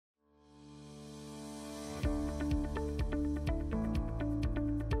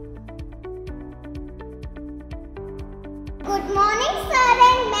Good morning, sir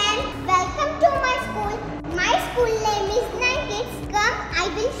and ma'am. Welcome to my school. My school name is 9 Kids. Come, I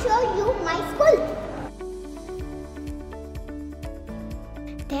will show you my school.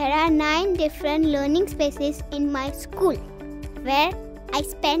 There are 9 different learning spaces in my school where I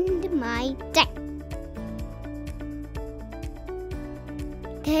spend my time.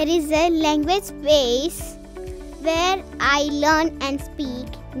 There is a language space where I learn and speak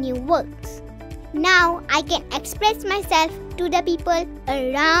new words. Now I can express myself to the people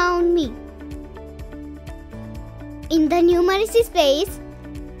around me. In the numeracy space,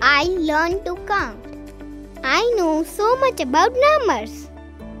 I learn to count. I know so much about numbers.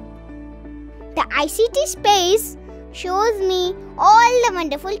 The ICT space shows me all the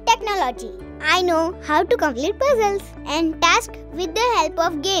wonderful technology. I know how to complete puzzles and tasks with the help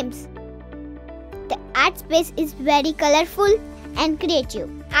of games. The art space is very colorful and creative.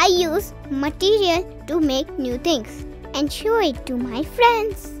 I use material to make new things and show it to my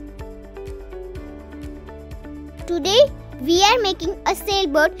friends. Today we are making a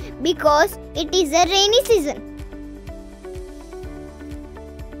sailboat because it is a rainy season.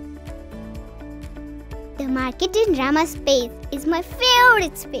 The market and drama space is my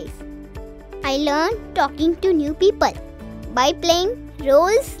favorite space. I learn talking to new people by playing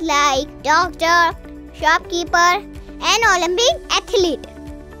roles like doctor, shopkeeper, and Olympic athlete.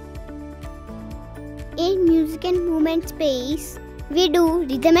 In music and movement space, we do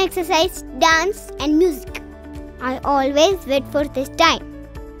rhythm exercise, dance and music. I always wait for this time.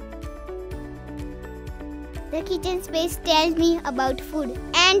 The kitchen space tells me about food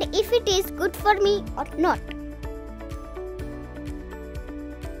and if it is good for me or not.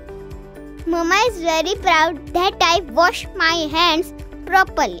 Mama is very proud that I wash my hands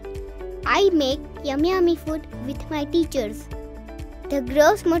properly. I make yummy food with my teachers. The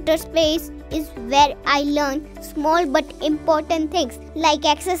gross motor space is where I learn small but important things like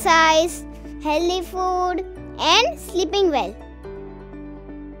exercise, healthy food and sleeping well.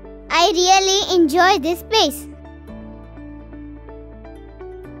 I really enjoy this space.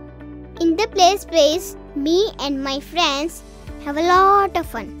 In the play space, me and my friends have a lot of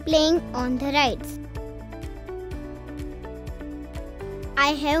fun playing on the rides.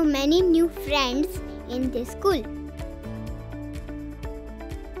 I have many new friends in this school.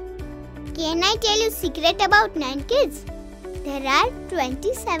 Can I tell you a secret about 9 kids? There are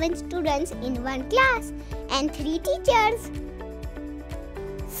 27 students in one class and 3 teachers.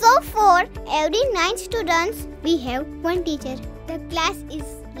 So for every 9 students, we have 1 teacher. The class is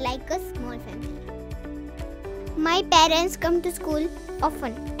like a small family. My parents come to school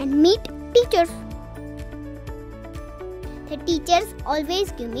often and meet teachers. The teachers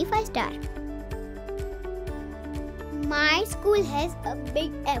always give me 5 stars. My school has a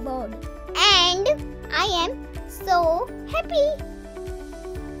big award and I am so happy.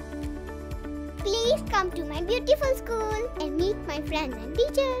 Please come to my beautiful school and meet my friends and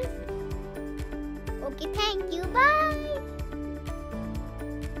teachers. Okay, thank you. Bye.